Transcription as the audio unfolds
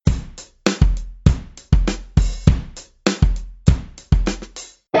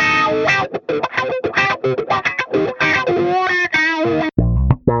Welcome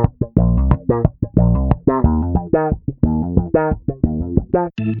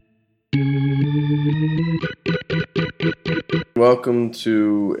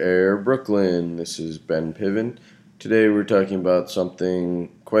to Air Brooklyn. This is Ben Piven. Today we're talking about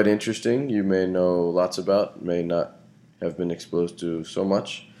something quite interesting you may know lots about, may not have been exposed to so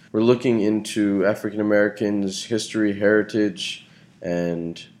much. We're looking into African Americans' history, heritage,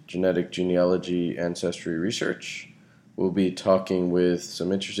 and genetic genealogy ancestry research. We'll be talking with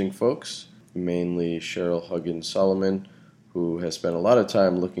some interesting folks, mainly Sheryl Huggins Solomon, who has spent a lot of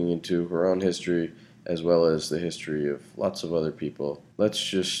time looking into her own history as well as the history of lots of other people. Let's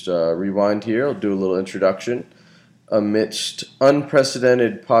just rewind here. I'll do a little introduction. Amidst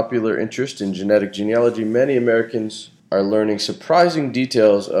unprecedented popular interest in genetic genealogy, many Americans are learning surprising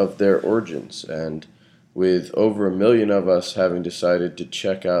details of their origins, and with over 1 million of us having decided to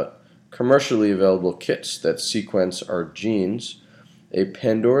check out commercially available kits that sequence our genes, a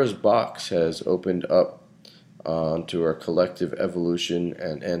Pandora's box has opened up onto our collective evolution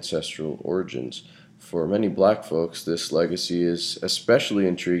and ancestral origins. For many black folks, this legacy is especially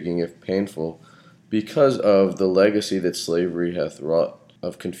intriguing, if painful, because of the legacy that slavery hath wrought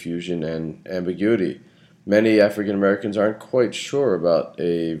of confusion and ambiguity. Many African Americans aren't quite sure about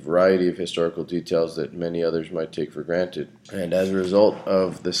a variety of historical details that many others might take for granted. And as a result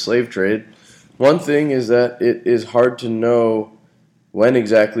of the slave trade, one thing is that it is hard to know when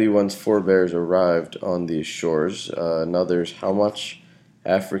exactly one's forebears arrived on these shores. Another is how much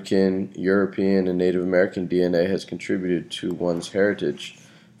African, European, and Native American DNA has contributed to one's heritage.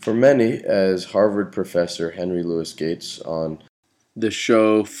 For many, as Harvard professor Henry Louis Gates on the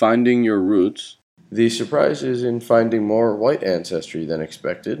show Finding Your Roots, the surprise is in finding more white ancestry than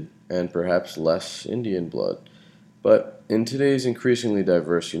expected, and perhaps less Indian blood. But in today's increasingly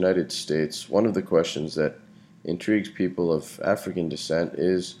diverse United States, one of the questions that intrigues people of African descent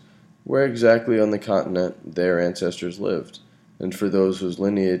is where exactly on the continent their ancestors lived. And for those whose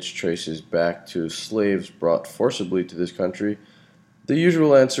lineage traces back to slaves brought forcibly to this country, the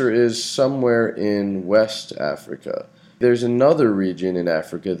usual answer is somewhere in West Africa. There's another region in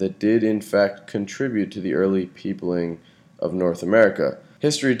Africa that did in fact contribute to the early peopling of North America.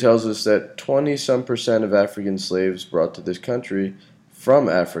 History tells us that 20-some% of African slaves brought to this country from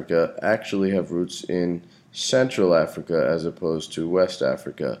Africa actually have roots in Central Africa as opposed to West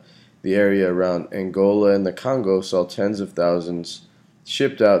Africa. The area around Angola and the Congo saw tens of thousands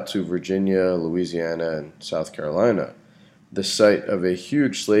shipped out to Virginia, Louisiana, and South Carolina, the site of a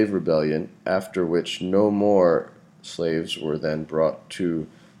huge slave rebellion, after which no more slaves were then brought to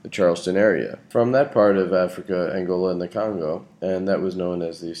the Charleston area from that part of Africa, Angola, and the Congo, and that was known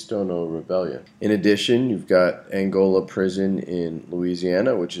as the Stono Rebellion. In addition, you've got Angola Prison in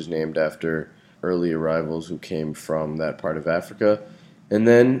Louisiana, which is named after early arrivals who came from that part of Africa. And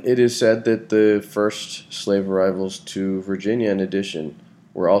then it is said that the first slave arrivals to Virginia, in addition,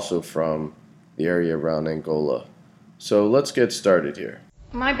 were also from the area around Angola. So let's get started here.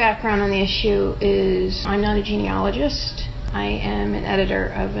 My background on the issue is I'm not a genealogist. I am an editor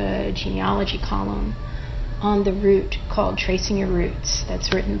of a genealogy column on The Root called Tracing Your Roots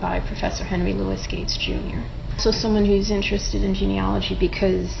that's written by Professor Henry Louis Gates Jr. So someone who's interested in genealogy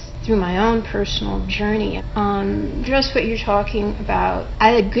because through my own personal journey, just what you're talking about, I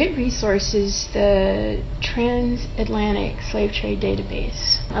had good resources, the Transatlantic Slave Trade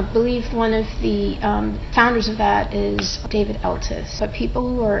Database. I believe one of the founders of that is David Eltis. But people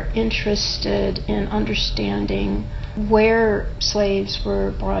who are interested in understanding where slaves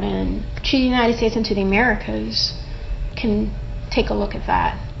were brought in to the United States and to the Americas can take a look at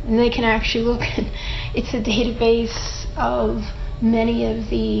that. And they can actually look at, it's a database of many of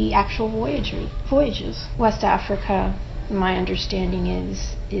the actual voyages. West Africa, my understanding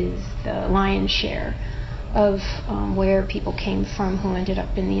is the lion's share of where people came from who ended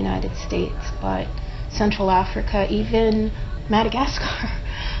up in the United States. But Central Africa, even Madagascar,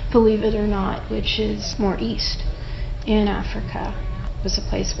 believe it or not, which is more east in Africa, was a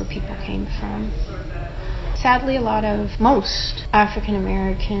place where people came from. Sadly, most African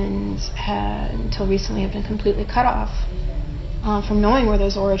Americans until recently have been completely cut off from knowing where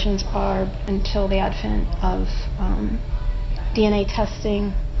those origins are until the advent of DNA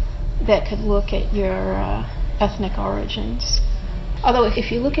testing that could look at your ethnic origins. Although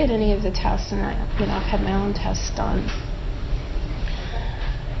if you look at any of the tests, and I've had my own tests done,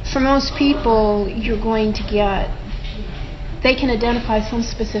 for most people you're going to get, they can identify some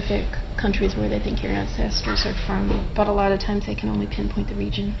specific countries where they think your ancestors are from, but a lot of times they can only pinpoint the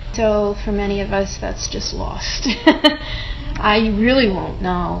region. So for many of us, that's just lost. I really won't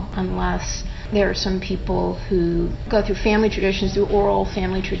know unless there are some people who go through family traditions, through oral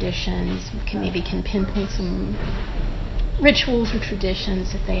family traditions, maybe can pinpoint some rituals or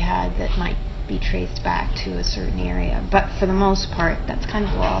traditions that they had that might be traced back to a certain area. But for the most part, that's kind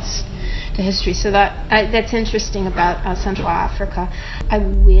of lost to history. So that's interesting about Central Africa. I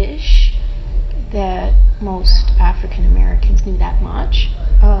wish that most African Americans knew that much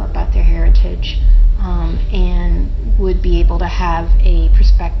about their heritage and would be able to have a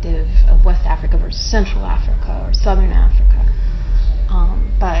perspective of West Africa versus Central Africa or Southern Africa.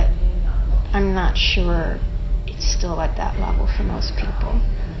 But I'm not sure it's still at that level for most people.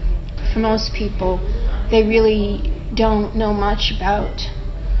 For most people, they really don't know much about.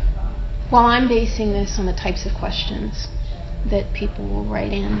 Well, I'm basing this on the types of questions that people will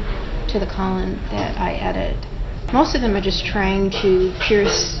write in to the column that I edit. Most of them are just trying to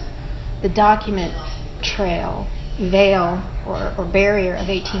pierce the document trail, veil, or barrier of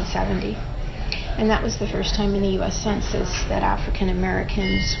 1870. And that was the first time in the U.S. Census that African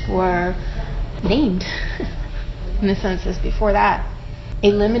Americans were named in the census. Before that,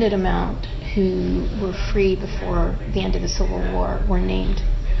 a limited amount who were free before the end of the Civil War were named,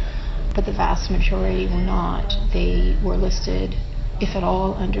 but the vast majority were not. They were listed, if at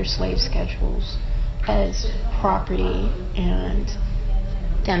all, under slave schedules as property and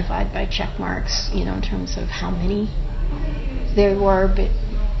identified by check marks, in terms of how many there were, but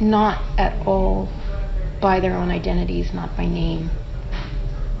not at all by their own identities, not by name,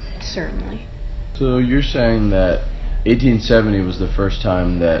 certainly. So you're saying that 1870 was the first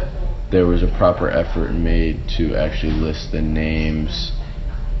time that there was a proper effort made to actually list the names,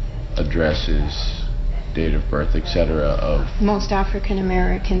 addresses, date of birth, etc. of most African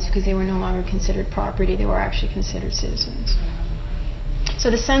Americans, because they were no longer considered property, they were actually considered citizens. So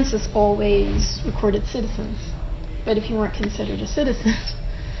the census always recorded citizens, but if you weren't considered a citizen,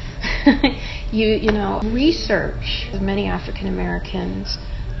 research of many African Americans,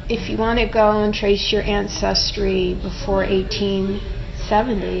 if you want to go and trace your ancestry before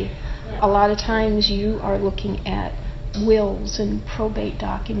 1870, a lot of times you are looking at wills and probate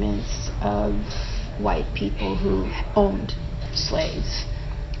documents of white people who owned slaves,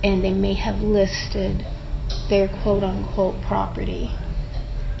 and they may have listed their quote-unquote property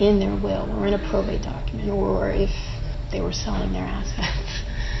in their will or in a probate document, or if they were selling their assets.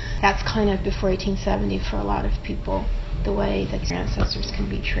 That's kind of before 1870 for a lot of people, the way that their ancestors can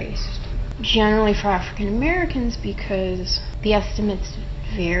be traced. Generally for African Americans, because the estimates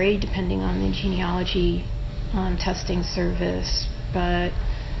vary depending on the genealogy testing service, but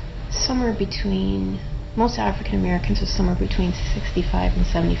somewhere between, most African Americans are somewhere between 65 and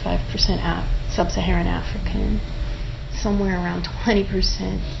 75% sub-Saharan African, somewhere around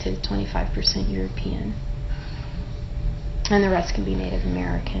 20% to 25% European. And the rest can be Native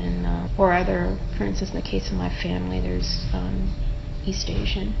American or other. For instance, in the case of my family, there's East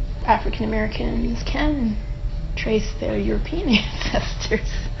Asian. African Americans can trace their European ancestors,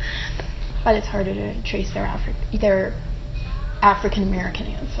 but it's harder to trace their African American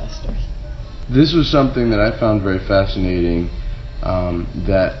ancestors. This was something that I found very fascinating,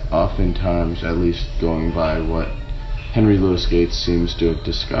 that oftentimes, at least going by what Henry Louis Gates seems to have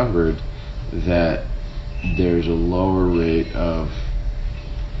discovered, that there's a lower rate of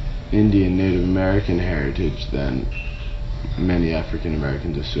Indian Native American heritage than many African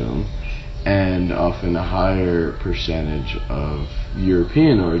Americans assume, and often a higher percentage of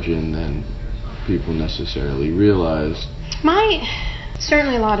European origin than people necessarily realize.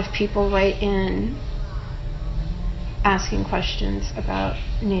 Certainly a lot of people write in asking questions about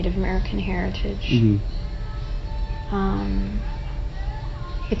Native American heritage. Mm-hmm.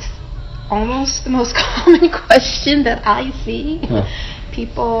 It's almost the most common question that I see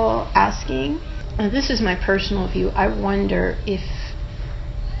people asking. And this is my personal view. I wonder if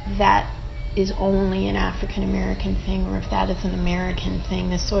that is only an African American thing, or if that is an American thing,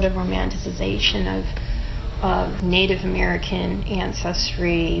 this sort of romanticization of Native American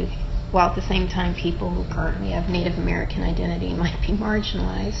ancestry, while at the same time people who currently have Native American identity might be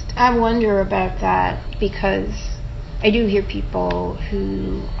marginalized. I wonder about that, because I do hear people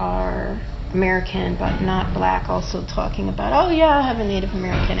who are American but not black also talking about, oh yeah, I have a Native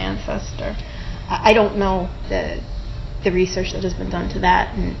American ancestor. I don't know the research that has been done to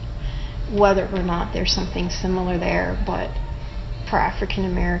that and whether or not there's something similar there, but for African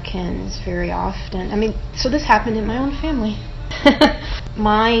Americans very often, so this happened in my own family.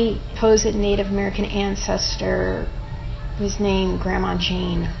 My supposed Native American ancestor was named Grandma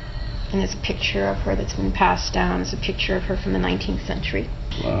Jane, and there's a picture of her that's been passed down. It's a picture of her from the 19th century.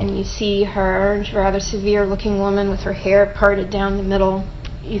 Wow. And you see her, she's a rather severe-looking woman with her hair parted down the middle.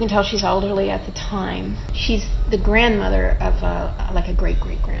 You can tell she's elderly at the time. She's the grandmother of a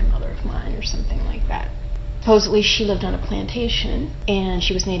great-great-grandmother of mine or something like that. Supposedly she lived on a plantation, and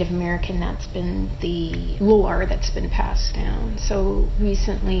she was Native American. That's been the lore that's been passed down. So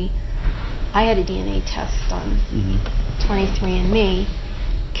recently, I had a DNA test on 23andMe.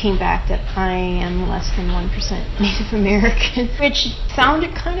 Came back that I am less than 1% Native American, which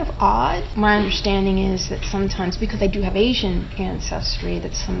sounded kind of odd. My understanding is that sometimes, because I do have Asian ancestry,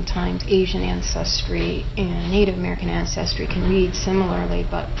 that sometimes Asian ancestry and Native American ancestry can read similarly,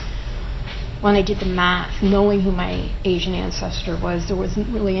 but when I did the math, knowing who my Asian ancestor was, there wasn't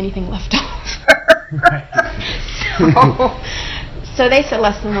really anything left over. So they said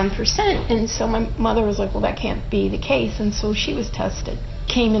less than 1%, and so my mother was like, well, that can't be the case, and so she was tested.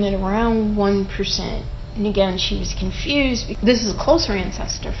 Came in at around 1%. And again, she was confused because this is a closer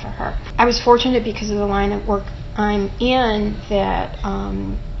ancestor for her. I was fortunate because of the line of work I'm in that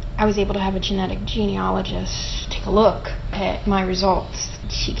I was able to have a genetic genealogist take a look at my results.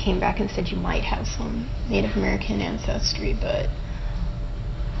 She came back and said, you might have some Native American ancestry, but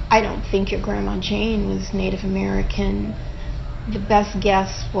I don't think your Grandma Jane was Native American. The best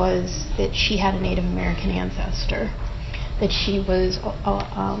guess was that she had a Native American ancestor, that she was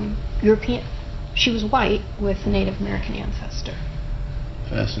European. She was white with a Native American ancestor.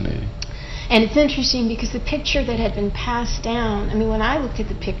 Fascinating. And it's interesting because the picture that had been passed down, I mean, when I looked at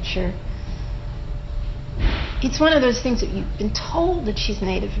the picture, it's one of those things that you've been told that she's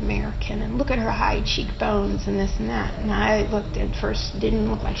Native American, and look at her high cheekbones and this and that. And I looked at first, it didn't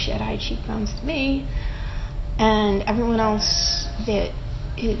look like she had high cheekbones to me. And everyone else that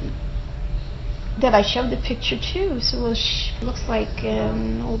I showed the picture to, so well, she looks like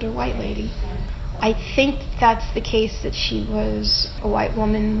an older white lady. I think that's the case, that she was a white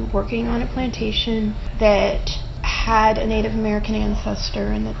woman working on a plantation that had a Native American ancestor,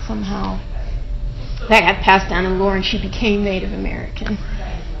 and that somehow that got passed down in lore and she became Native American.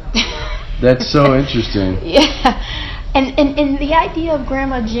 That's so interesting. Yeah. And the idea of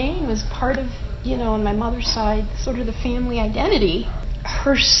Grandma Jane was part of, on my mother's side, sort of the family identity.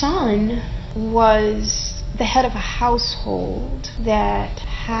 Her son was the head of a household that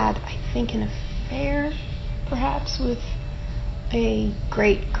had, I think, an affair, perhaps, with a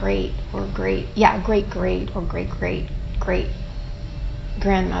great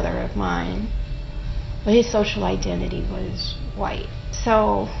grandmother of mine. But his social identity was white.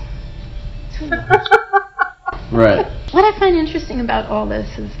 So, who knows? Right. What I find interesting about all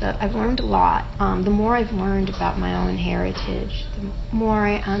this is that I've learned a lot. The more I've learned about my own heritage, the more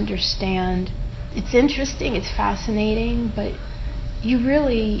I understand. It's interesting, it's fascinating, but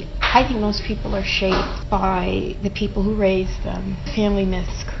I think most people are shaped by the people who raised them, family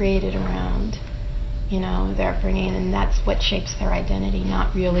myths created around, their upbringing, and that's what shapes their identity,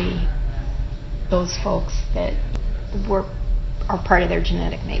 not really those folks that are part of their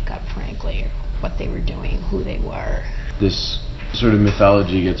genetic makeup, frankly, or what they were doing, who they were. This sort of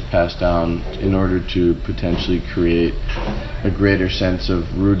mythology gets passed down in order to potentially create a greater sense of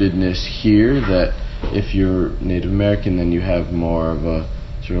rootedness here, that if you're Native American, then you have more of a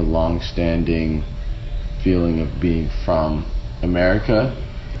sort of long-standing feeling of being from America.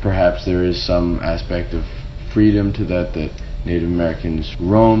 Perhaps there is some aspect of freedom to that Native Americans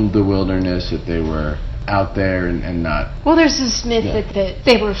roamed the wilderness, that they were out there and not... Well, there's this myth that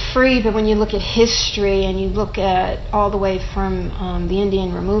they were free, but when you look at history and you look at all the way from the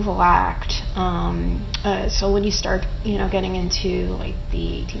Indian Removal Act, so when you start, getting into like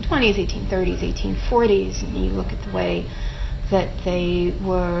the 1820s, 1830s, 1840s, and you look at the way that they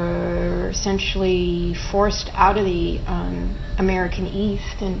were essentially forced out of the American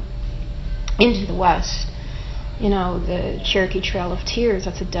East and into the West, the Cherokee Trail of Tears,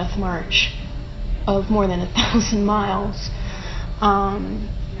 that's a death march of more than 1,000 miles,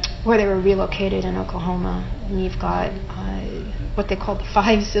 where they were relocated in Oklahoma. And you've got what they call the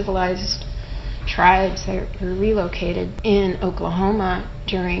 5 civilized tribes that were relocated in Oklahoma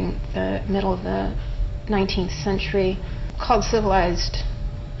during the middle of the 19th century, called civilized,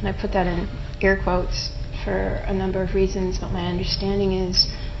 and I put that in air quotes for a number of reasons, but my understanding is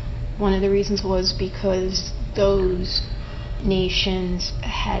one of the reasons was because those nations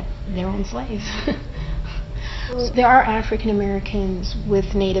had their own slaves. There are African Americans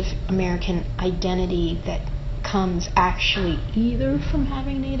with Native American identity that comes actually either from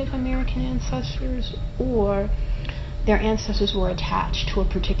having Native American ancestors or their ancestors were attached to a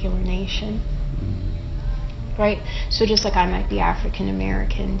particular nation. Right? So just like I might be African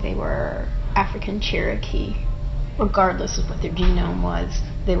American, they were African Cherokee regardless of what their genome was,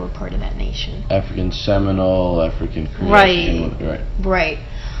 they were part of that nation. African Seminole, African Creole. Right.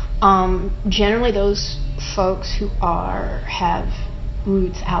 Generally, those folks who have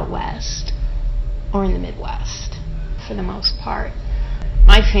roots out west or in the Midwest, for the most part.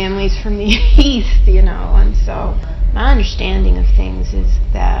 My family's from the East, and so my understanding of things is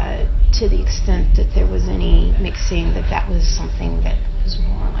that to the extent that there was any mixing, that was something that was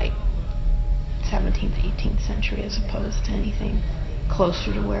more like 17th, 18th century as opposed to anything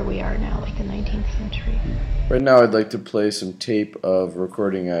closer to where we are now, like the 19th century. Right now I'd like to play some tape of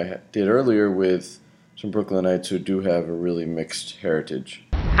recording I did earlier with some Brooklynites who do have a really mixed heritage.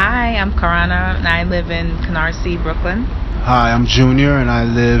 Hi, I'm Karana, and I live in Canarsie, Brooklyn. Hi, I'm Junior, and I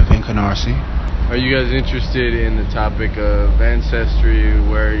live in Canarsie. Are you guys interested in the topic of ancestry,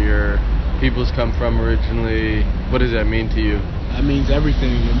 where your peoples come from originally? What does that mean to you? That means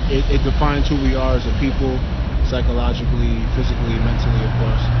everything. It defines who we are as a people, psychologically, physically, mentally, of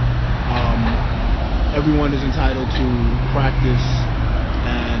course. Everyone is entitled to practice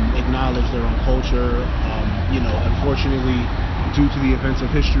and acknowledge their own culture. Unfortunately, due to the events of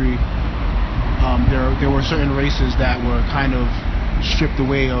history, there were certain races that were kind of stripped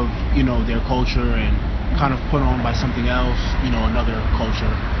away of their culture and kind of put on by something else, another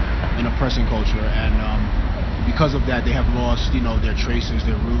culture, an oppressing culture, and because of that they have lost their traces,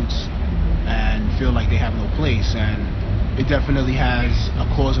 their roots, and feel like they have no place. And it definitely has a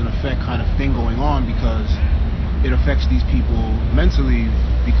cause and effect kind of thing going on, because it affects these people mentally,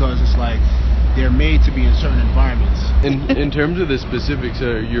 because it's like they're made to be in certain environments. In terms of the specifics,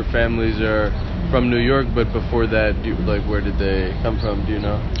 your families are from New York, but before that, where did they come from? Do you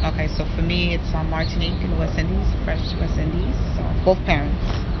know? Okay, so for me, it's Martinique in the West Indies, fresh West Indies. So both parents.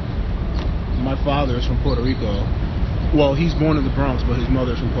 My father is from Puerto Rico. Well, he's born in the Bronx, but his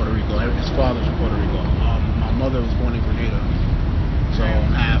mother's from Puerto Rico. His father's from Puerto Rico. My mother was born in Grenada, so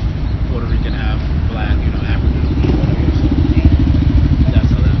I'm half Puerto Rican, half black, African, whatever. So that's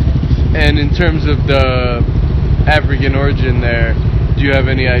how that works. And in terms of the African origin there, do you have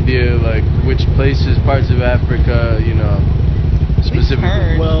any idea, which places, parts of Africa,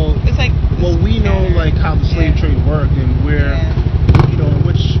 specifically? Well, it's we know how the slave trade worked, and where,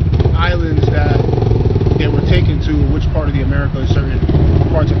 which islands that they were taken to, which part of the Americas, certain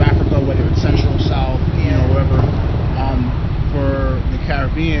parts of Africa, whether it's Central, South, wherever. For the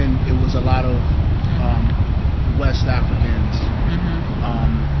Caribbean, it was a lot of West Africans,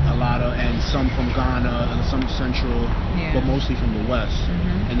 a lot of, and some from Ghana, and some Central, but mostly from the West.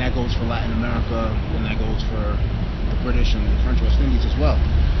 And that goes for Latin America, and that goes for the British and the French West Indies as well.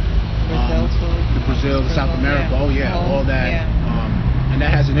 Brazil too. The Brazil, the South America, all that. And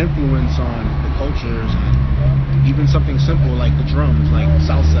that has an influence on the cultures, and even something simple like the drums, like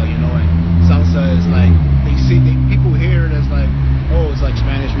salsa, and salsa is people hear it as it's like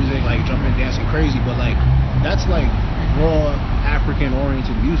Spanish music, like jumping, dancing crazy, but that's raw African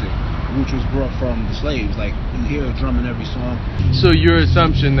oriented music, which was brought from the slaves. You hear a drum in every song. So your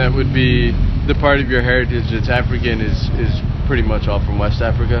assumption that would be the part of your heritage that's African is pretty much all from West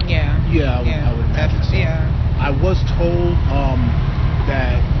Africa? Yeah, I would imagine so. Yeah. I was told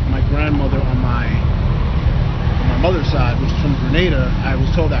that my grandmother on my mother's side, which is from Grenada, I was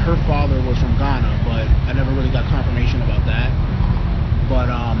told that her father was from Ghana, but I never really got confirmation about that. But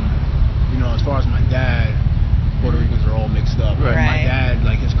as far as my dad, Puerto Ricans are all mixed up. Right. My dad,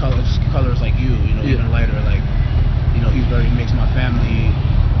 his color is like you, even lighter. He's very mixed. My family,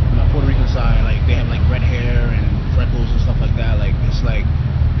 my Puerto Rican side, they have red hair and freckles and stuff like that.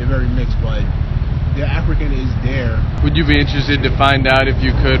 They're very mixed, but the African is there. Would you be interested to find out, if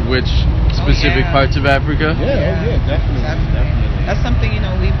you could, which specific parts of Africa? Yeah, definitely. That's something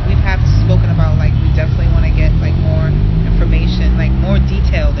we've had spoken about. We definitely want to get more information, more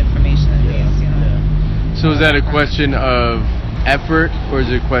detailed information at least. So is that a question of effort, or is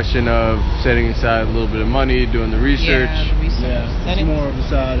it a question of setting aside a little bit of money, doing the research? It's more of the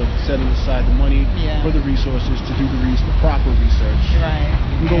side of setting aside the money for the resources to do the proper research. Right.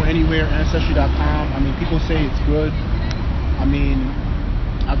 You can go anywhere, Ancestry.com. People say it's good.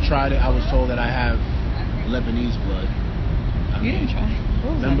 I've tried it. I was told that I have Lebanese blood. You didn't try.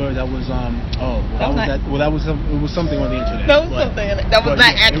 Remember that was it was something on the internet. That was something. That was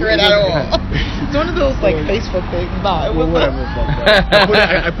not accurate at all. It's one of those Facebook things. No, it was whatever.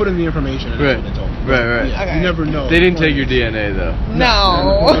 I put in the information, and that's what they told me. Right. Okay. You never know. They didn't take your DNA though.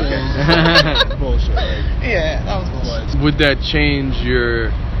 No. Bullshit. Yeah, that was bullshit. Would that change your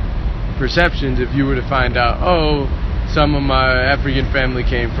perceptions if you were to find out, some of my African family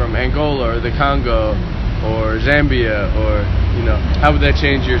came from Angola or the Congo or Zambia, or how would that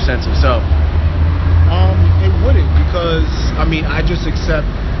change your sense of self? It wouldn't, because I mean, I just accept,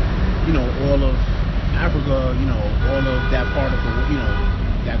 all of Africa, all of that part of the,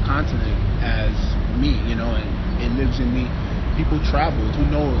 that continent as me, and it lives in me. People traveled. Who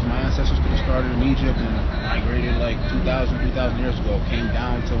knows? My ancestors could have started in Egypt and migrated like 2,000, 3,000 years ago, came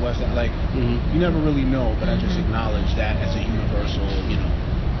down to West. Like, you never really know, but I just acknowledge that as a universal,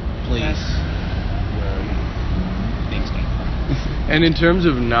 place where things came from. And in terms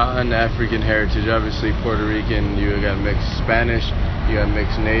of non-African heritage, obviously Puerto Rican, you got mixed Spanish, you got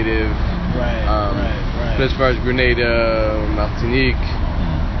mixed Native. Right. But as far as Grenada, Martinique,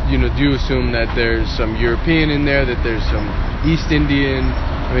 do you assume that there's some European in there, that there's some East Indian?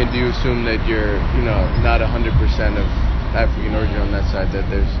 I mean, do you assume that you're, not 100% of African origin on that side, that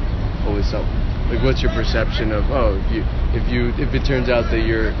there's always some, like, what's your perception of, if it turns out that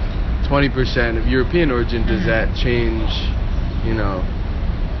you're 20% of European origin, does that change,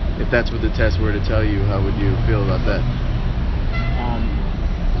 if that's what the test were to tell you, how would you feel about that?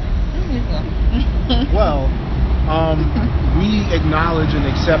 We acknowledge and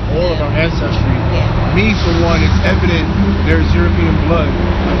accept all of our ancestry. Me, for one, it's evident there's European blood.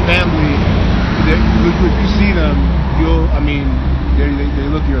 My family, if you see them, they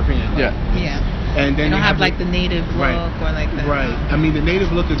look European. Yeah. And then they don't have like the native look or like the... Right. I mean, the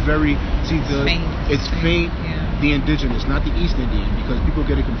native look is very... It's faint. Yeah. The indigenous, not the East Indian, because people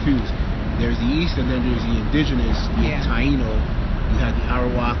get it confused. There's the East and then there's the indigenous, the Taino. You had the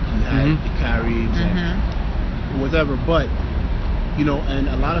Arawak, you had the Caribs, whatever. But, and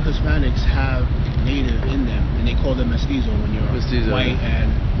a lot of Hispanics have native in them, and they call them mestizo when you're white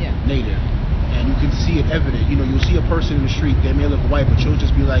and native. And you can see it evident. You'll see a person in the street, they may look white, but you'll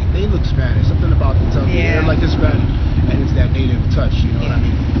just be like, they look Spanish. Something about them tells you they're like Hispanic. And it's that native touch, you know what I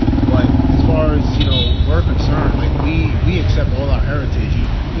mean? But as far as, we're concerned, like, we accept all our heritage.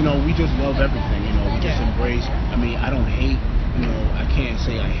 We just love everything, we just embrace. I mean, I don't hate, I can't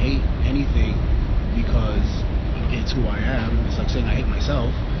say I hate anything because it's who I am. It's like saying I hate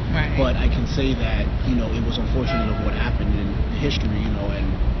myself. Right. But I can say that, it was unfortunate of what happened in history, and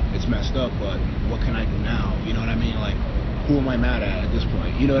it's messed up, but what can I do now? You know what I mean? Like, who am I mad at this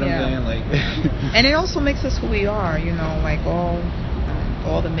point? You know what I'm saying? Like, and it also makes us who we are, like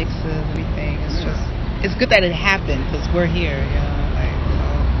all the mixes, everything. It's good that it happened because we're here,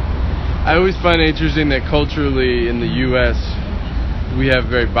 I always find it interesting that culturally in the U.S. we have a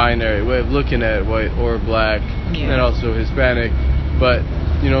very binary way of looking at white or black and also Hispanic. But,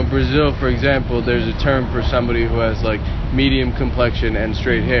 in Brazil, for example, there's a term for somebody who has like medium complexion and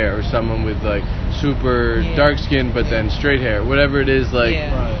straight hair, or someone with like super dark skin but then straight hair, whatever it is, like.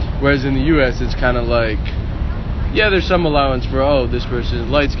 Whereas in the U.S. it's kind of like, there's some allowance for, this person is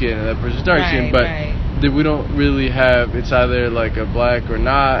light skin and that person's dark skin, but we don't really have, it's either like a black or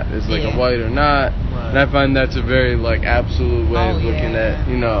not, it's like a white or not. And I find that's a very like absolute way of looking at,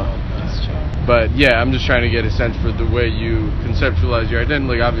 That's true. But I'm just trying to get a sense for the way you conceptualize your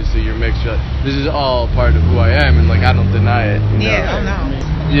identity. Like, obviously you're mixed. This is all part of who I am, and like I don't deny it. It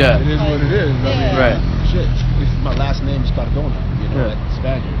is what it is. I mean, shit. This is my last name is Cardona. That's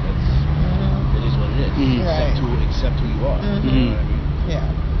Spaniard. It is what it is. Accept who you are. You know what I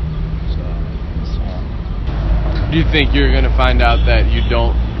mean? Do you think you're going to find out that you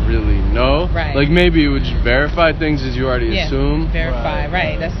don't really know? Right. Like, maybe it would just verify things as you already assume. Verify,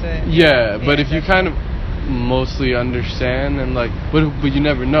 right. That's it. But if you kind of mostly understand and like, but you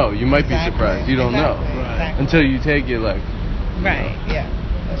never know. You might be surprised. You don't know. Until you take it, like. Right,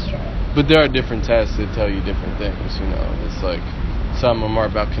 that's true. But there are different tests that tell you different things, It's like, some are more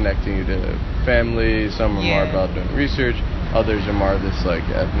about connecting you to family, some are more about doing research, others are more this like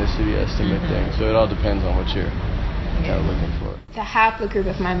ethnicity estimate thing. So it all depends on what you're kind of looking for. The haplogroup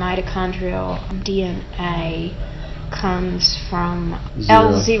of my mitochondrial DNA comes from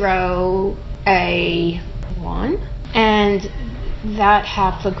L0A1, and that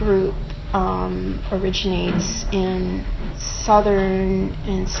haplogroup originates in southern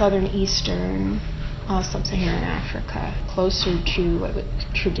and southern-eastern sub-Saharan Africa, closer to what was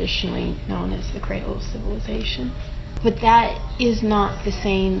traditionally known as the cradle of civilization. But that is not the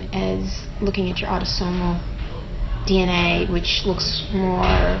same as looking at your autosomal DNA, which looks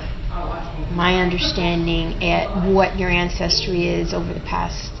more, my understanding, at what your ancestry is over the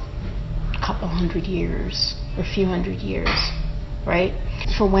past couple hundred years or few hundred years, right?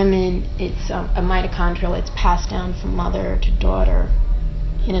 For women, it's a mitochondrial. It's passed down from mother to daughter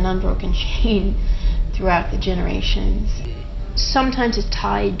in an unbroken chain throughout the generations. Sometimes it's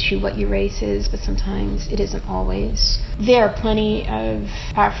tied to what your race is, but sometimes it isn't always. There are plenty of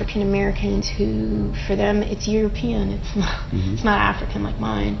African Americans who, for them, it's European. It's not African like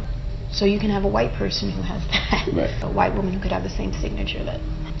mine. So you can have a white person who has that, Right. a white woman who could have the same signature that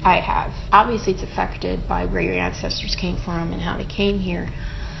I have. Obviously, it's affected by where your ancestors came from and how they came here,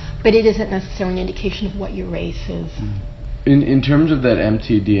 but it isn't necessarily an indication of what your race is. In terms of that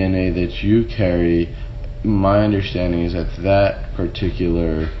mtDNA that you carry, my understanding is that that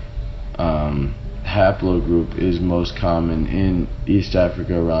particular haplogroup is most common in East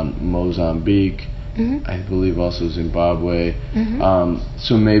Africa around Mozambique, I believe also Zimbabwe.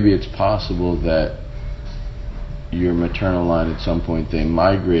 So maybe it's possible that your maternal line at some point they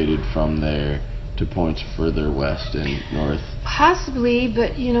migrated from there to points further west and north. Possibly,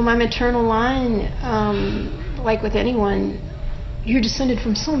 but my maternal line, like with anyone, you're descended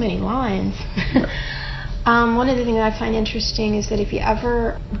from so many lines. One of the things I find interesting is that if you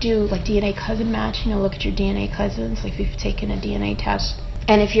ever do like DNA cousin match, look at your DNA cousins, like if you've taken a DNA test,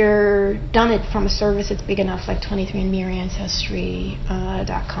 and if you're done it from a service that's big enough, like 23andMe or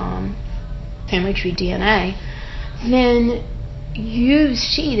Ancestry.com, Family Tree DNA, then you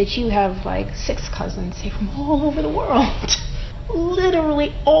see that you have like 6 cousins, say, from all over the world,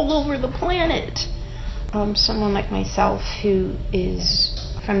 literally all over the planet. Someone like myself who is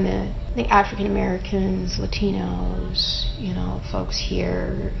from the African Americans, Latinos, folks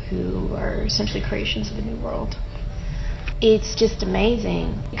here who are essentially creations of the New World. It's just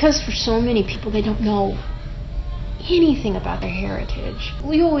amazing because for so many people they don't know anything about their heritage.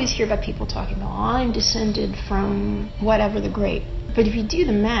 We always hear about people talking about, I'm descended from whatever the great. But if you do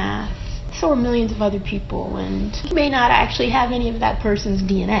the math, so are millions of other people, and you may not actually have any of that person's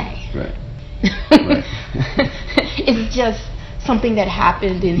DNA. Right. It's just something that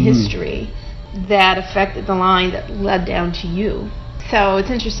happened in history that affected the line that led down to you. So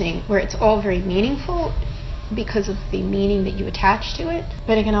it's interesting where it's all very meaningful because of the meaning that you attach to it,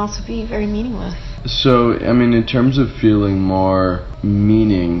 but it can also be very meaningless. So, in terms of feeling more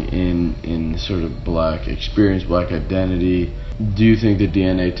meaning in sort of black experience, black identity, do you think the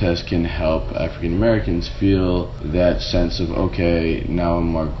DNA test can help African Americans feel that sense of, okay, now I'm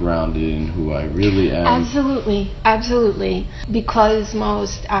more grounded in who I really am? Absolutely. Because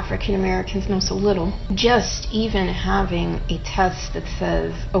most African Americans know so little, just even having a test that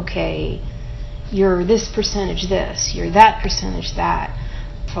says, okay, you're this percentage this, you're that percentage that,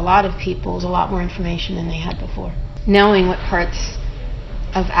 for a lot of people is a lot more information than they had before. Knowing what parts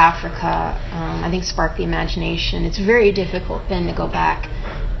of Africa, I think, spark the imagination. It's very difficult then to go back,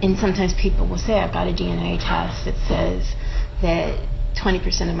 and sometimes people will say, I've got a DNA test that says that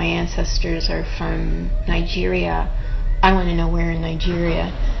 20% of my ancestors are from Nigeria. I want to know where in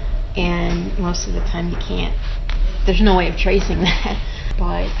Nigeria, and most of the time you can't. There's no way of tracing that,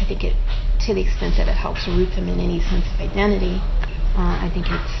 but I think to the extent that it helps root them in any sense of identity, I think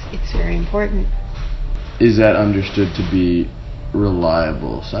it's very important. Is that understood to be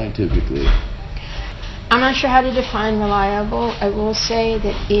reliable scientifically? I'm not sure how to define reliable. I will say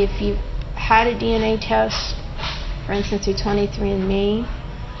that if you've had a DNA test, for instance through 23andMe,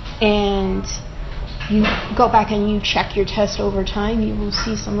 and you go back and you check your test over time, you will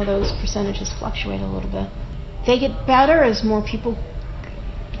see some of those percentages fluctuate a little bit. They get better as more people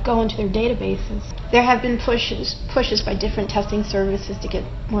go into their databases. There have been pushes by different testing services to get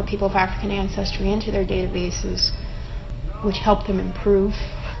more people of African ancestry into their databases, which help them improve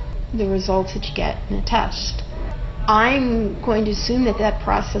the results that you get in a test. I'm going to assume that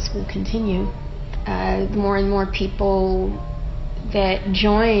process will continue. The more and more people that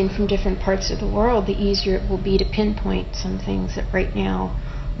join from different parts of the world, the easier it will be to pinpoint some things that right now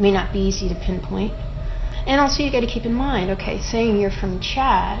may not be easy to pinpoint. And also you got to keep in mind, okay, saying you're from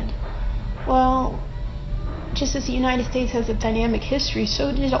Chad, well, just as the United States has a dynamic history,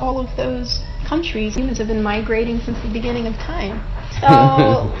 so did all of those countries. Humans have been migrating since the beginning of time.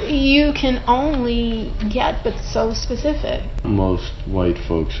 So you can only get but so specific. Most white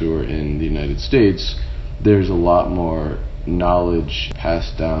folks who are in the United States, there's a lot more knowledge,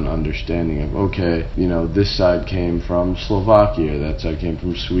 passed down understanding of, okay, this side came from Slovakia, that side came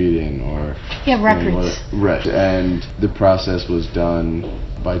from Sweden, or you have records. Right. And the process was done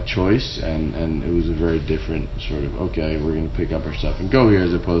by choice, and it was a very different sort of, okay, we're going to pick up our stuff and go here,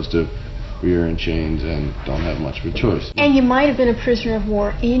 as opposed to we are in chains and don't have much of a choice. And you might have been a prisoner of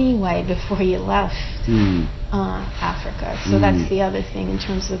war anyway before you left Africa. So that's the other thing in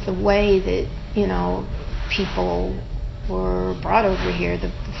terms of the way that people were brought over here,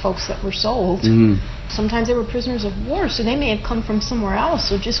 the folks that were sold. Sometimes they were prisoners of war, so they may have come from somewhere else.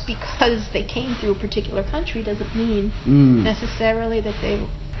 So just because they came through a particular country doesn't mean necessarily that they were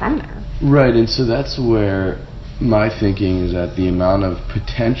from there. Right, and so that's where my thinking is that the amount of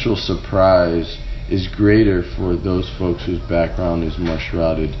potential surprise is greater for those folks whose background is more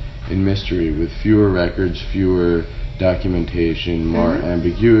shrouded in mystery, with fewer records, fewer documentation, more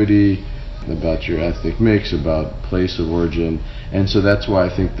ambiguity about your ethnic mix, about place of origin. And so that's why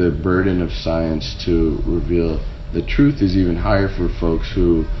I think the burden of science to reveal the truth is even higher for folks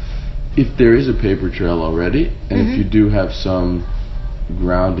who, if there is a paper trail already, and if you do have some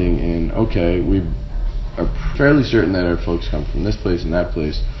grounding in, okay, we are fairly certain that our folks come from this place and that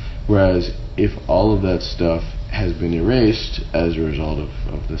place, whereas if all of that stuff has been erased as a result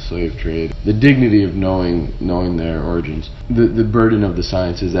of the slave trade, the dignity of knowing their origins, the burden of the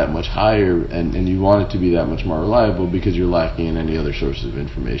science is that much higher, and you want it to be that much more reliable because you're lacking in any other sources of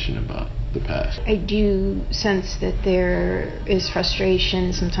information about the past. I do sense that there is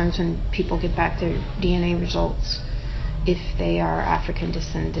frustration sometimes when people get back their DNA results, if they are African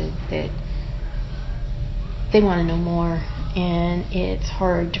descended, that they want to know more, and it's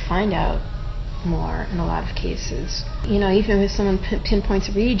hard to find out more in a lot of cases. You know, even if someone pinpoints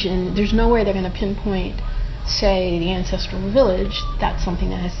a region, there's nowhere they're going to pinpoint, say, the ancestral village. That's something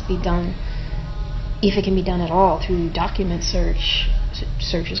that has to be done, if it can be done at all, through document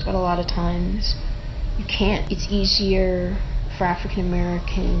searches, but a lot of times you can't. It's easier for African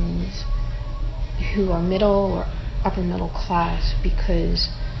Americans who are middle or upper middle class, because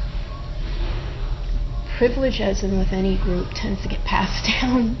privilege, as in with any group, tends to get passed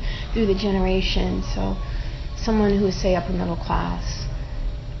down through the generations. So someone who is, say, upper middle class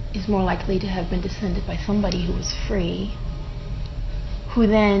is more likely to have been descended by somebody who was free, who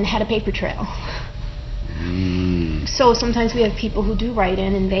then had a paper trail. So sometimes we have people who do write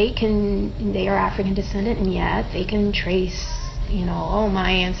in, and they are African descendant, and yet they can trace, oh,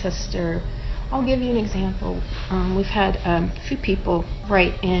 my ancestor. I'll give you an example. We've had a few people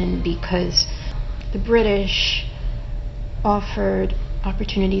write in because the British offered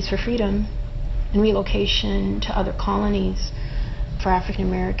opportunities for freedom and relocation to other colonies for African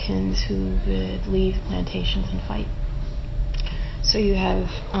Americans who would leave plantations and fight. So you have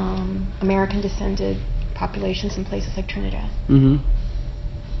American descended populations in places like Trinidad.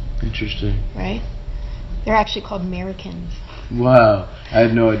 Interesting. Right? They're actually called Americans. Wow, I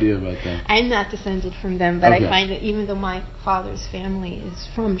had no idea about that. I'm not descended from them, but Okay. I find that even though my father's family is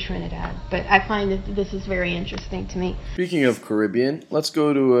from Trinidad, but I find that this is very interesting to me. Speaking of Caribbean, let's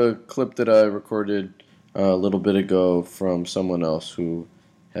go to a clip that I recorded a little bit ago from someone else who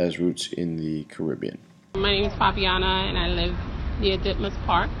has roots in the Caribbean. My name is Fabiana, and I live near Ditmas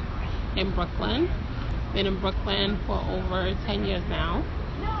Park in Brooklyn. Been in Brooklyn for over 10 years now.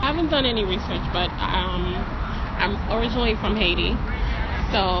 I haven't done any research, but I'm originally from Haiti,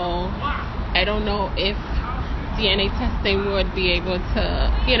 so I don't know if DNA testing would be able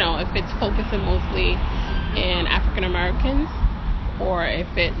to, if it's focusing mostly in African Americans or if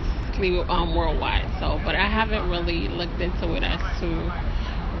it's worldwide. So, but I haven't really looked into it as to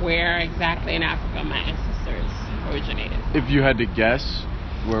where exactly in Africa my ancestors originated. If you had to guess,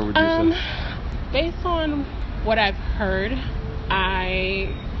 where would you say? Based on what I've heard,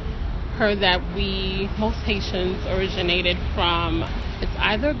 I heard that most Haitians originated from, it's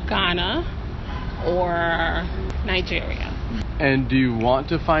either Ghana or Nigeria. And do you want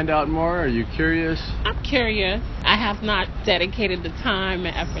to find out more? Are you curious? I'm curious. I have not dedicated the time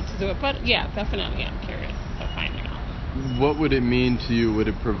and effort to do it, but yeah, definitely I'm curious to finding out. What would it mean to you? Would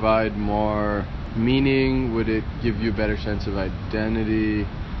it provide more meaning? Would it give you a better sense of identity?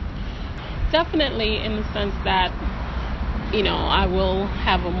 Definitely, in the sense that, I will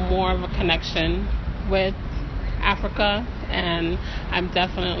have more of a connection with Africa, and I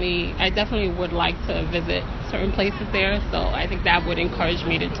definitely would like to visit certain places there, so I think that would encourage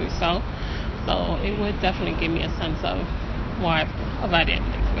me to do so. So it would definitely give me a sense of identity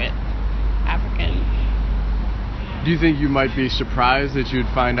with African. Do you think you might be surprised that you'd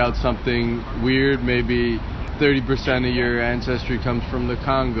find out something weird? Maybe 30% of your ancestry comes from the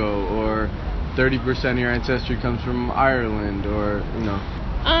Congo, or 30% of your ancestry comes from Ireland, or,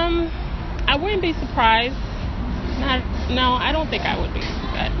 I wouldn't be surprised. No, I don't think I would be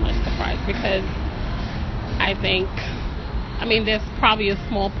that much surprised, because I think, there's probably a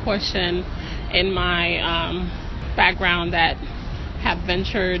small portion in my background that have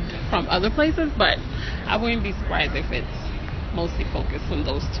ventured from other places, but I wouldn't be surprised if it's mostly focused on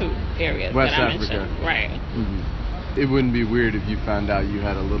those two areas West that I Africa. mentioned. Right. Mm-hmm. It wouldn't be weird if you found out you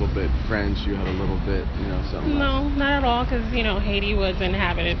had a little bit French, you had a little bit, something No, like not at all, because, Haiti was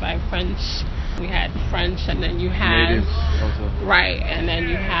inhabited by French. We had French, and then you had... natives also. Right, and then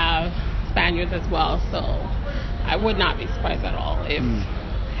you have Spaniards as well, so I would not be surprised at all if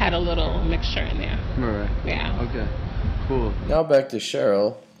had a little mixture in there. All right. Yeah. Okay. Cool. Now back to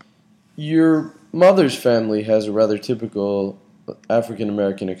Sheryl. Your mother's family has a rather typical African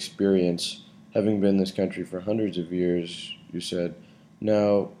American experience, having been in this country for hundreds of years, you said.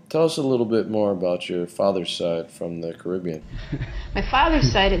 Now, tell us a little bit more about your father's side from the Caribbean. My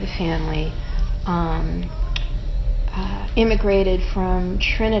father's side of the family immigrated from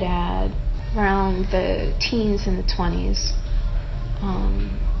Trinidad around the teens and the 20s.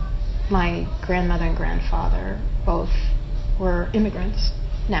 My grandmother and grandfather both were immigrants,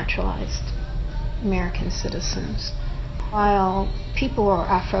 naturalized American citizens. While people who are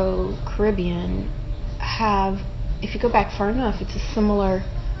Afro-Caribbean have, if you go back far enough, it's a similar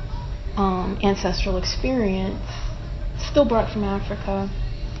ancestral experience, still brought from Africa,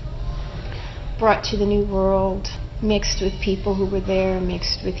 brought to the New World, mixed with people who were there,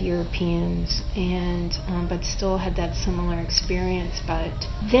 mixed with Europeans, and but still had that similar experience. But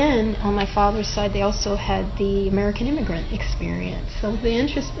then on my father's side, they also had the American immigrant experience. So the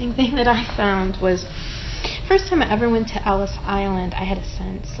interesting thing that I found was, first time I ever went to Ellis Island, I had a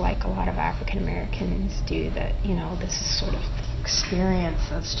sense, like a lot of African Americans do, that, you know, this is sort of the experience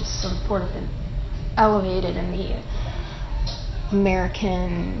that's just sort of been elevated in the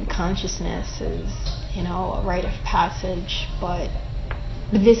American consciousness as, you know, a rite of passage, but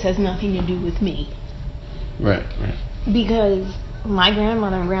this has nothing to do with me. Right. Because my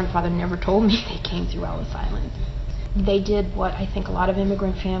grandmother and grandfather never told me they came through Ellis Island. They did what I think a lot of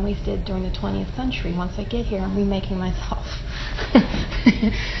immigrant families did during the 20th century. Once I get here, I'm remaking myself.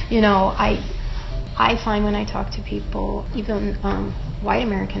 You know, I find when I talk to people, even white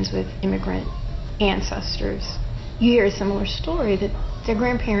Americans with immigrant ancestors, you hear a similar story that their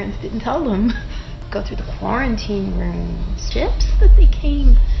grandparents didn't tell them. Go through the quarantine rooms, ships that they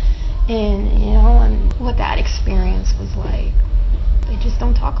came in, you know, and what that experience was like. They just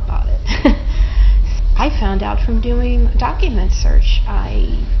don't talk about it. I found out from doing a document search.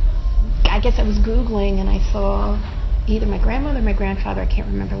 I guess I was Googling and I saw either my grandmother or my grandfather, I can't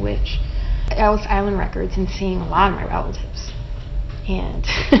remember which, Ellis Island records, and seeing a lot of my relatives. And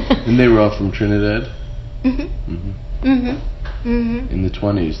And they were all from Trinidad? Mm-hmm. Mm-hmm. Mm-hmm. In the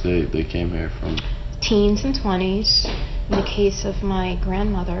 20s, they came here from... Teens and 20s. In the case of my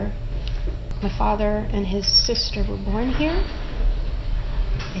grandmother, my father and his sister were born here,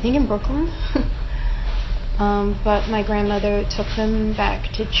 I think in Brooklyn. But my grandmother took them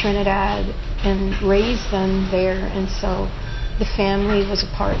back to Trinidad and raised them there, and so the family was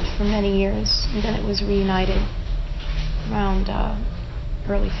apart for many years, and then it was reunited around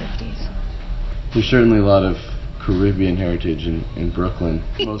early 50s. There's certainly a lot of Caribbean heritage in Brooklyn.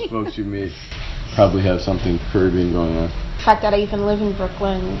 Most folks you meet probably have something Caribbean going on. The fact that I even live in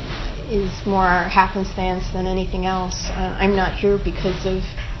Brooklyn is more happenstance than anything else. I'm not here because of...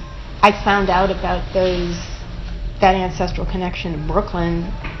 I found out about that ancestral connection to Brooklyn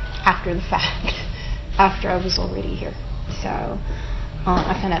after the fact, after I was already here. So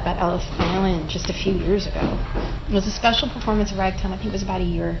I found out about Ellis Island just a few years ago. It was a special performance of Ragtime, I think it was about a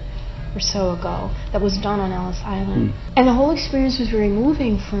year or so ago, that was done on Ellis Island. And the whole experience was very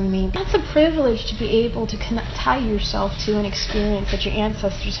moving for me. That's a privilege to be able to tie yourself to an experience that your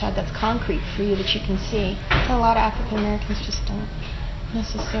ancestors had that's concrete for you, that you can see. That a lot of African Americans just don't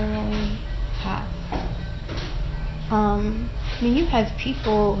necessarily have. I mean, you have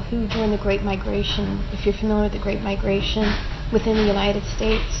people who, during the Great Migration, if you're familiar with the Great Migration within the United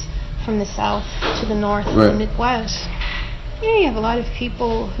States, from the South to the North and the Midwest, you have a lot of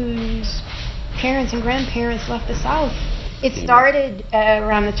people whose parents and grandparents left the South. It started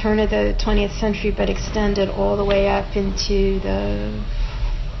around the turn of the 20th century, but extended all the way up into the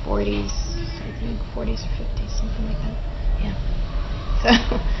 40s, I think 40s or 50s, something like that. Yeah.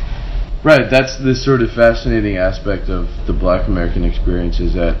 So. Right, that's the sort of fascinating aspect of the Black American experience,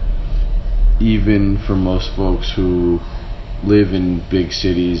 is that even for most folks who live in big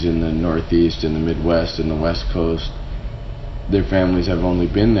cities in the Northeast and the Midwest and the West Coast, their families have only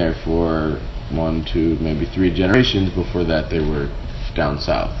been there for 1, 2, maybe 3 generations. Before that they were down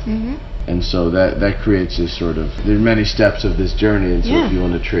south. Mm-hmm. And so that creates this sort of, there are many steps of this journey, and so if you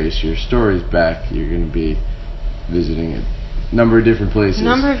want to trace your stories back, you're going to be visiting a number of different places.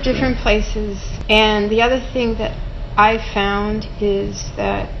 Places. And the other thing that I found is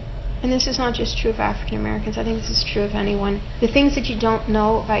that, and this is not just true of African Americans, I think this is true of anyone, the things that you don't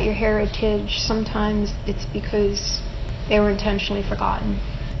know about your heritage, sometimes it's because they were intentionally forgotten.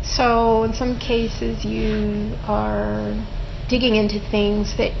 So in some cases you are digging into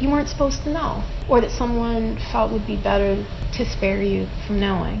things that you weren't supposed to know, or that someone felt would be better to spare you from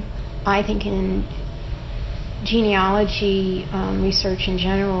knowing. I think in genealogy research in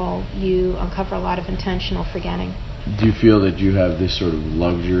general, you uncover a lot of intentional forgetting. Do you feel that you have this sort of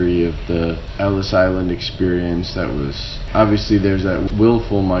luxury of the Ellis Island experience that was, obviously there's that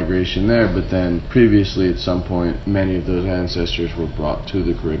willful migration there, but then previously at some point many of those ancestors were brought to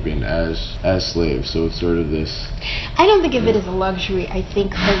the Caribbean as slaves, so it's sort of this... I don't think of it as a luxury. I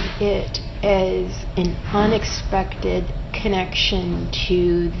think of it as an unexpected connection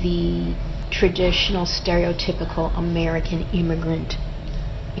to the traditional stereotypical American immigrant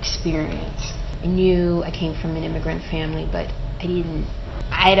experience. I knew I came from an immigrant family, but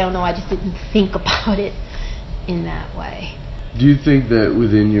I just didn't think about it in that way. Do you think that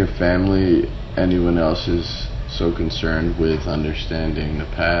within your family anyone else is so concerned with understanding the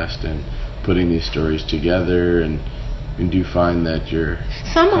past and putting these stories together, and do you find that your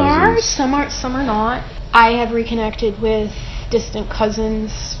some cousins... are, some are not. I have reconnected with distant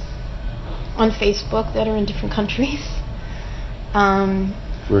cousins on Facebook that are in different countries.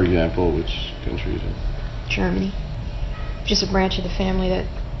 For example, which countries? Germany. Just a branch of the family that,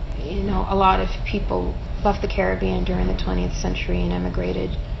 a lot of people left the Caribbean during the 20th century and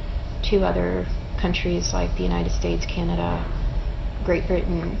emigrated to other countries like the United States, Canada, Great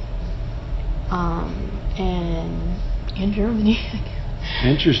Britain, and Germany.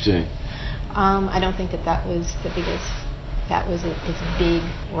 Interesting. I don't think that was the biggest, that was its big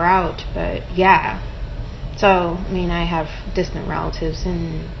route, but yeah. So, I have distant relatives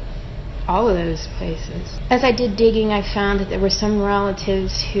in all of those places. As I did digging, I found that there were some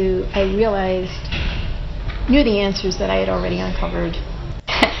relatives who I realized knew the answers that I had already uncovered.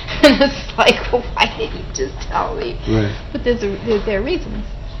 And it's like, well, why didn't you just tell me? Right. But there are reasons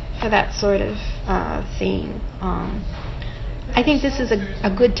for that sort of thing. I think this is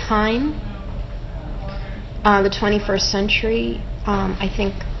a good time, the 21st century.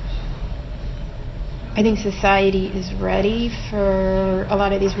 I think society is ready for a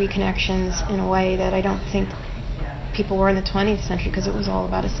lot of these reconnections in a way that I don't think people were in the 20th century, because it was all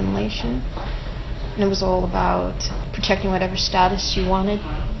about assimilation, and it was all about protecting whatever status you wanted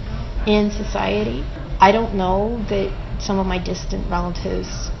in society. I don't know that some of my distant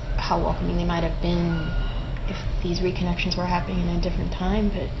relatives, how welcoming they might have been if these reconnections were happening in a different time,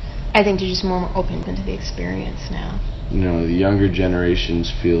 but I think they're just more open to the experience now. The younger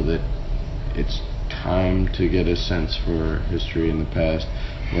generations feel that it's time to get a sense for history in the past,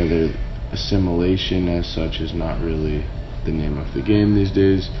 whether assimilation as such is not really the name of the game these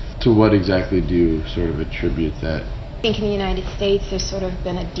days. To what exactly do you sort of attribute that? I think in the United States there's sort of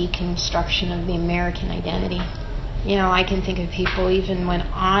been a deconstruction of the American identity. I can think of people, even when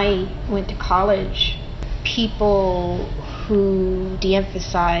I went to college, people who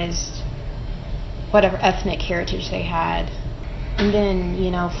de-emphasized whatever ethnic heritage they had, and then,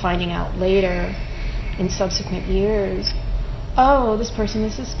 finding out later in subsequent years, oh, this person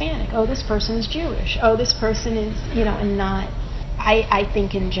is Hispanic, oh, this person is Jewish, oh, this person is, and not. I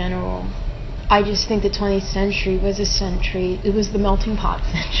think in general, I just think the 20th century was a century, it was the melting pot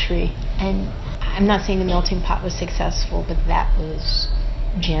century. And I'm not saying the melting pot was successful, but that was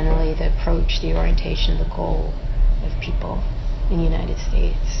generally the approach, the orientation, the goal of people in the United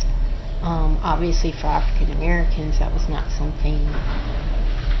States. Obviously for African Americans, that was not something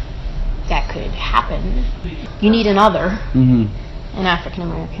that could happen. You need another, and African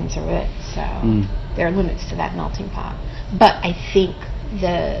Americans are it, so there are limits to that melting pot. But I think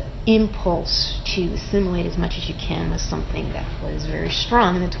the impulse to assimilate as much as you can was something that was very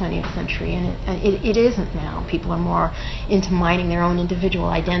strong in the 20th century, and it isn't now. People are more into mining their own individual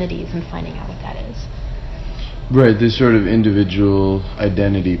identities and finding out what that is. Right, this sort of individual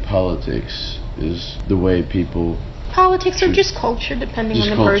identity politics is the way people... Politics or just culture, depending on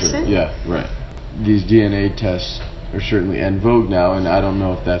the person. Yeah, right. These DNA tests are certainly en vogue now, and I don't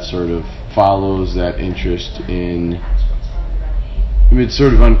know if that sort of follows that interest in... it's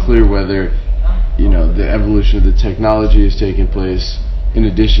sort of unclear whether, the evolution of the technology has taken place in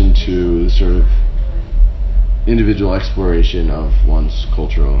addition to the sort of individual exploration of one's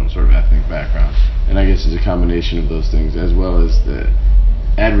cultural and sort of ethnic background. And I guess it's a combination of those things, as well as the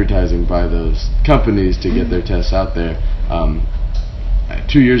advertising by those companies to get their tests out there.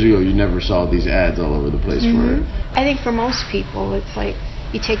 2 years ago, you never saw these ads all over the place for it. I think for most people, it's like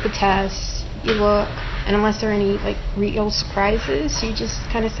you take the test, you look, and unless there are any real surprises, you just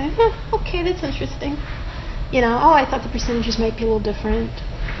kind of say, okay, that's interesting. I thought the percentages might be a little different.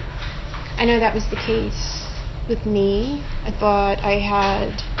 I know that was the case with me. I thought I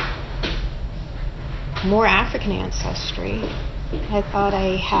had more African ancestry. I thought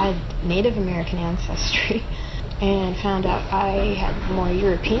I had Native American ancestry, and found out I had more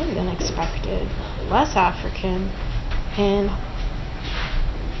European than expected. less African, and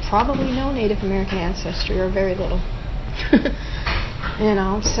probably no Native American ancestry, or very little.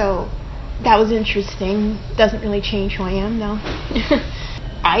 So that was interesting. Doesn't really change who I am, though.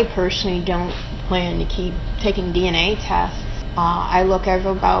 I personally don't plan to keep taking DNA tests. I look over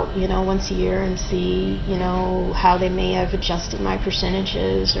about, once a year and see, how they may have adjusted my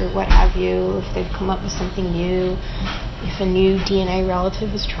percentages or what have you, if they've come up with something new, if a new DNA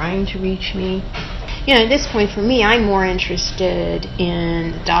relative is trying to reach me. At this point for me, I'm more interested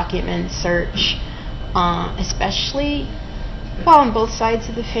in document search, especially, on both sides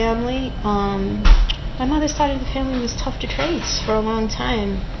of the family. My mother's side of the family was tough to trace for a long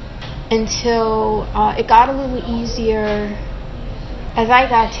time, until it got a little easier as I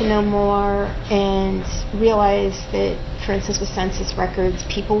got to know more and realized that, for instance, with census records,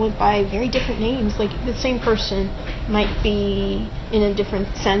 people went by very different names. Like, the same person might be in a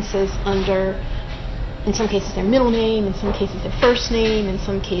different census under, in some cases, their middle name, in some cases their first name, in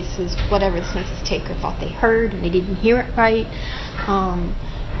some cases whatever the census taker thought they heard and they didn't hear it right.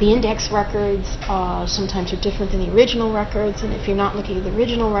 The index records sometimes are different than the original records, and if you're not looking at the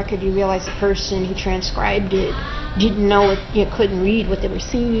original record, you realize the person who transcribed it didn't know it, couldn't read what they were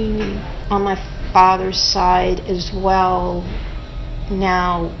seeing. On my father's side as well,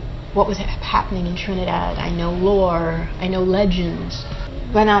 now, what was happening in Trinidad? I know lore, I know legends,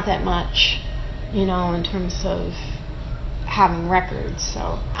 but not that much, in terms of having records.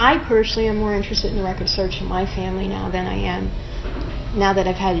 So I personally am more interested in the record search in my family now than I am now that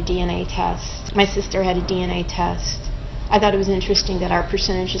I've had a DNA test. My sister had a DNA test. I thought it was interesting that our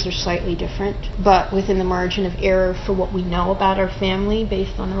percentages are slightly different, but within the margin of error for what we know about our family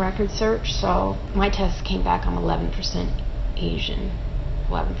based on the record search. So my test came back, I'm 11% Asian.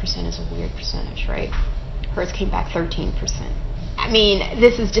 11% is a weird percentage, right? Hers came back 13%. I mean,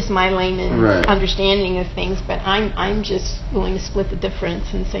 this is just my layman understanding of things, but I'm just willing to split the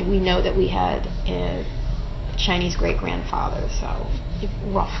difference and say we know that we had a Chinese great-grandfather, so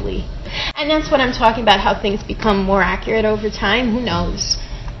roughly. And that's what I'm talking about, how things become more accurate over time. Who knows?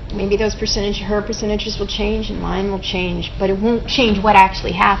 Maybe her percentages will change and mine will change, but it won't change what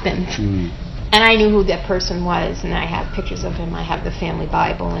actually happened. And I knew who that person was, and I have pictures of him. I have the family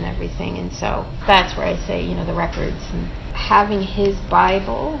Bible and everything, and so that's where I say, the records. And having his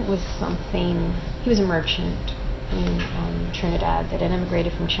Bible was something. He was a merchant in Trinidad that had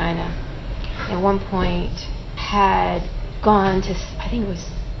immigrated from China. At one point, had gone to,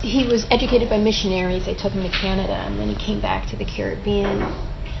 he was educated by missionaries. They took him to Canada, and then he came back to the Caribbean.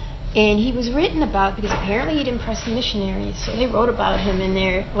 And he was written about because apparently he'd impressed the missionaries, so they wrote about him in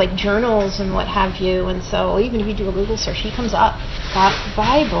their journals and what have you. And so even if you do a Google search, he comes up. Got the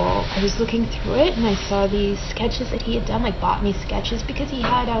Bible. I was looking through it and I saw these sketches that he had done, like botany sketches, because he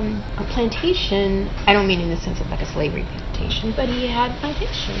had a plantation. I don't mean in the sense of like a slavery plantation, but he had a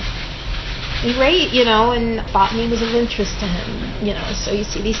plantation. And botany was of interest to him, so you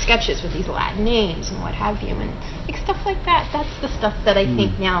see these sketches with these Latin names and what have you, and stuff like that. That's the stuff that I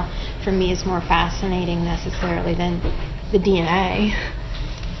think now, for me, is more fascinating necessarily than the DNA,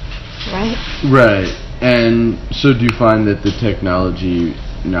 right? Right. And so do you find that the technology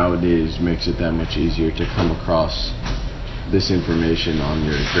nowadays makes it that much easier to come across this information on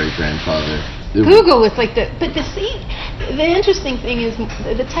your great-grandfather? Google with the interesting thing is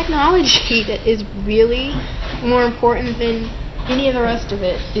the technology that is really more important than any of the rest of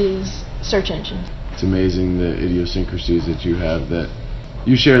it is search engine. It's amazing the idiosyncrasies that you have, that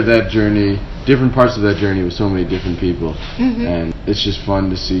you share that journey, different parts of that journey with so many different people. And it's just fun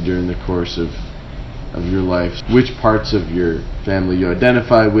to see during the course of your life which parts of your family you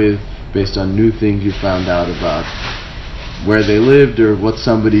identify with based on new things you found out about where they lived or what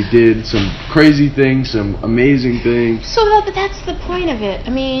somebody did, some crazy things, some amazing things. So, but that's the point of it.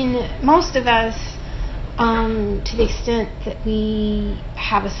 I mean, most of us, to the extent that we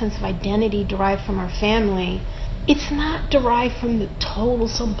have a sense of identity derived from our family, it's not derived from the total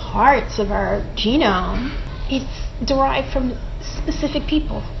some parts of our genome. It's derived from specific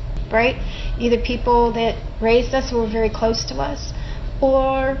people, right? Either people that raised us or were very close to us,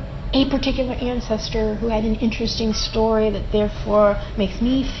 or a particular ancestor who had an interesting story that therefore makes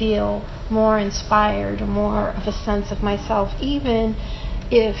me feel more inspired or more of a sense of myself, even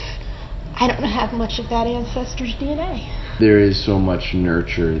if I don't have much of that ancestor's DNA. There is so much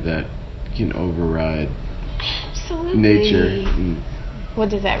nurture that can override nature. What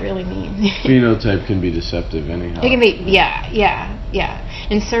does that really mean? Phenotype can be deceptive anyhow. It can be, yeah.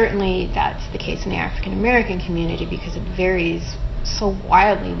 And certainly that's the case in the African American community because it varies so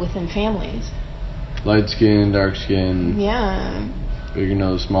wildly within families. Light skin, dark skin. Yeah. Bigger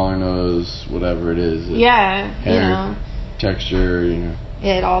nose, smaller nose, whatever it is. Yeah, Hair, texture,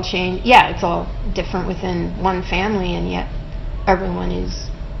 It all changed. Yeah, it's all different within one family, and yet everyone is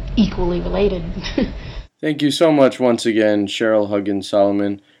equally related. Thank you so much once again, Sheryl Huggins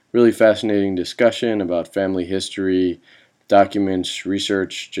Solomon. Really fascinating discussion about family history, documents,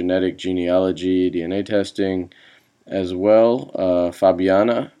 research, genetic genealogy, DNA testing, as well.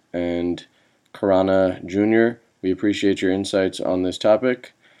 Fabiana and Karana Jr., we appreciate your insights on this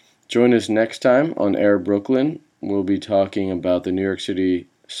topic. Join us next time on Air Brooklyn. We'll be talking about the New York City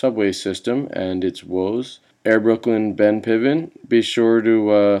subway system and its woes. Air Brooklyn, Ben Piven. Be sure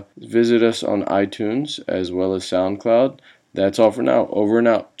to visit us on iTunes as well as SoundCloud. That's all for now. Over and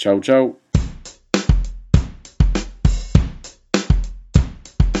out. Ciao, ciao.